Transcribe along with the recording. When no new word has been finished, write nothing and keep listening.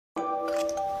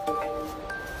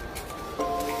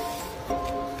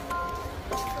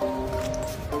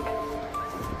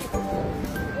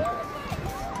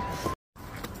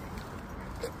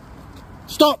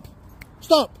Stop!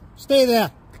 Stop! Stay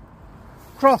there!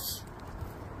 Cross!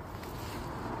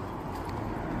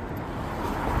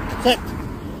 Sit!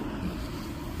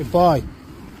 Goodbye.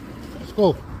 Let's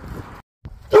go.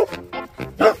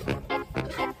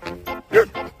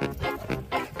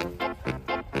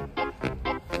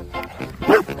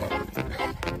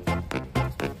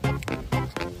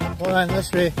 Go on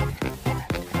this way.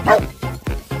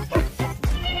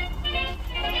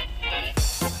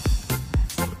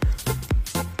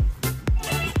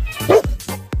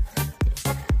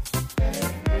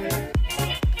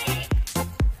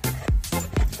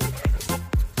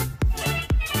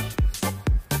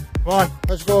 Come on,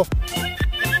 let's go.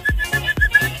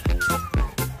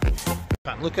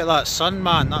 Look at that sun,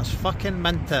 man, that's fucking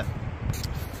minted.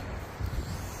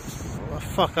 What the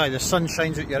fuck, aye, the sun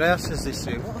shines out your arse, as they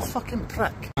say. What a fucking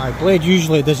prick. Aye, Blade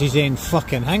usually does his own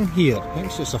fucking thing here.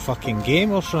 Thinks it's a fucking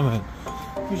game or something.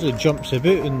 Usually jumps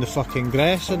about in the fucking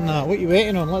grass and that. What are you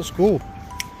waiting on? Let's go.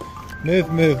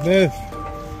 Move, move, move.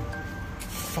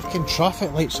 Fucking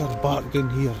traffic lights are barked down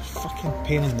here. Fucking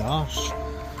pain in the arse.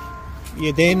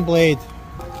 You doing, Blade?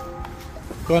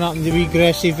 Going up in the wee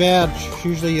grassy verge.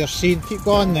 Usually you're seen. Keep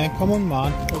going then. Come on,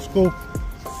 man. Let's go.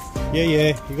 Yeah,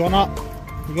 yeah. You going up?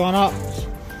 You going up?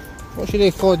 What should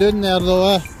they fall down there though,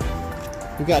 eh?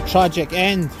 You get a tragic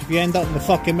end if you end up in the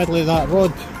fucking middle of that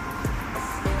road.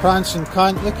 Prancing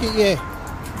cunt. Look at you.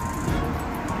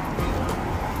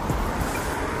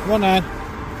 Come on then.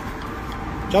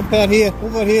 Jump over here.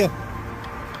 Over here.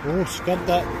 Oh, scared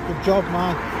that. Good job,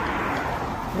 man.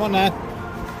 Come on then.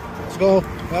 Let's go.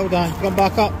 Well done. Come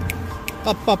back up.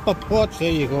 Up, up, up. Watch.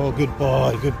 There you go. Good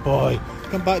boy. Good boy.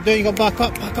 Come back down. You go back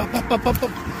up. Back up, up, up, up,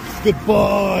 up. Good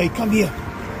boy. Come here.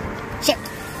 Sit.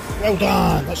 Well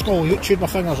done. Let's go. You chewed my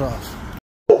fingers off.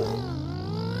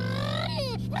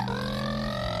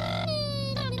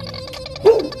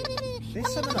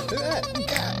 There's something about it.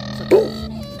 It's a goal.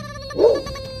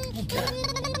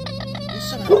 There's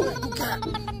something about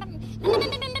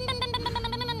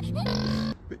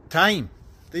it. Time.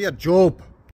 Do your job.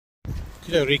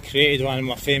 Could have recreated one of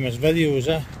my famous videos,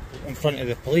 in front of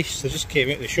the police. They just came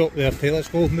out of the shop there. Let's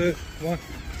go, move. Come on.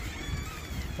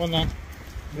 Come on then.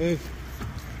 Move.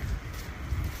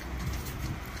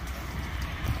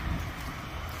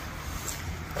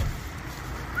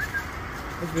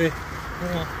 This way.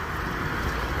 Come on.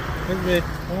 This way.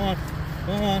 Come on.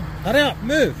 Come on. Hurry up.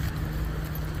 Move.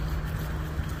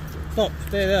 Stop.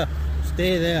 Stay there.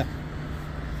 Stay there.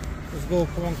 Let's go.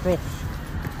 Come on, cross.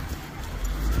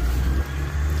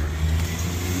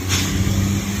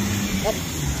 Up.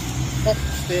 Up.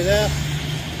 Stay there.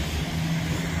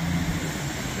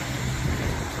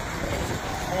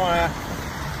 Come on.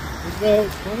 Let's go.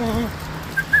 Come on.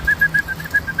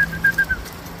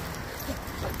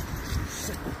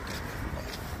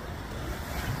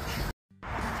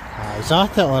 He's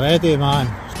at it already, man.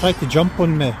 He's tried to jump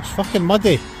on me. It's fucking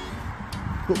muddy.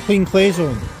 Got clean clothes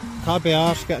on. Can't be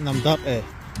arse getting them dirty.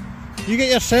 You get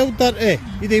yourself dirty.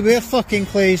 You don't wear fucking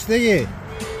clothes, do you?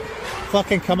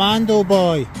 Fucking commando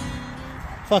boy.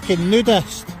 Fucking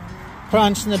nudist.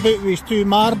 Prancing about with his 2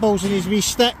 marbles and his wee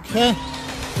stick, eh?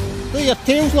 Look, your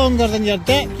tail's longer than your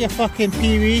dick, you fucking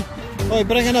peewee. Oh,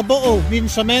 bringing a bottle, needing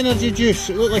some energy juice.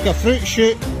 It looked like a fruit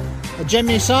shoot. A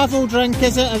Jimmy Savile drink,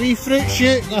 is it? A wee fruit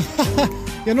shoot?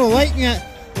 You're not liking it?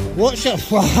 Watch it.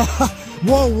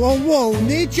 Whoa, whoa, whoa,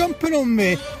 no jumping on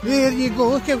me. There you go,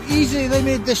 look how easy they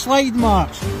made the slide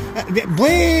marks.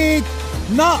 Blade!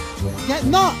 Nut! Get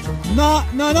nut! Nut!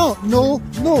 No, no, no,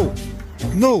 no.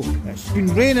 No, it's been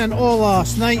raining all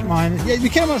last night, man. Yeah,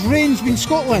 look how much rain's been in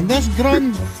Scotland. This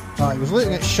grand... Oh, he was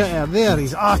looking at shit out there,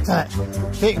 he's at it.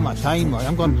 Taking my time, like,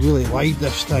 I'm going really wide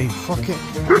this time. Fuck it.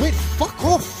 Wait, fuck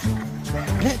off!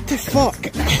 Get the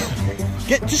fuck!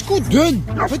 Just go down!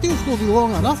 The video's going to be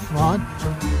long enough, man.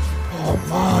 Oh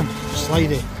man,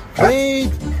 slidey.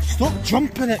 Blade, stop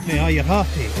jumping at me, are you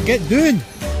happy? Get down!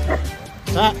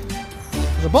 That.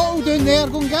 There's a bottle down there,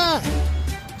 go and get it.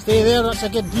 Stay there, that's a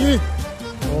good view.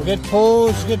 Oh, good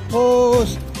pose, good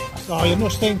pose. Oh, you're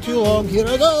not staying too long. Here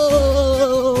I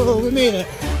go! We made it.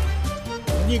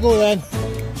 There you go then.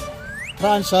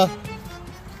 Prancer.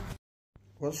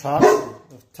 What's happening?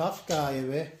 The tough guy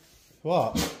away.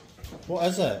 What? What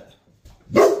is it?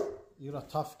 You're a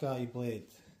tough guy, Blade.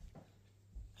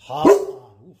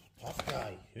 Ooh, tough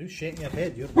guy. Who's shaking your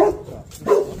head? You're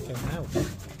fucking hell.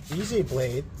 Easy,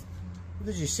 Blade. What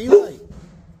did you see like?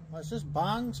 That's just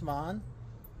bangs, man.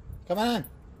 Come on.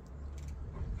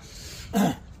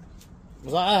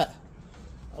 Was that it?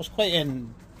 That was quite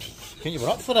in... You were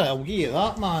up for it, I'll give you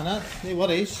that, man. No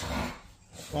worries.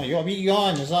 Well, you got a wee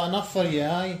yawn, is that enough for you,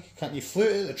 aye? Can't you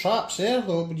float at the traps there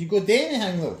though? Would you go do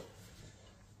anything though?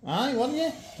 Aye, wouldn't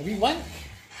you? A wee wink?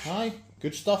 Aye,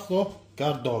 good stuff though.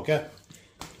 Guard dog, eh?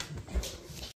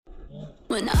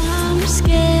 When I'm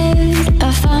scared,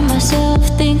 I find myself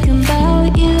thinking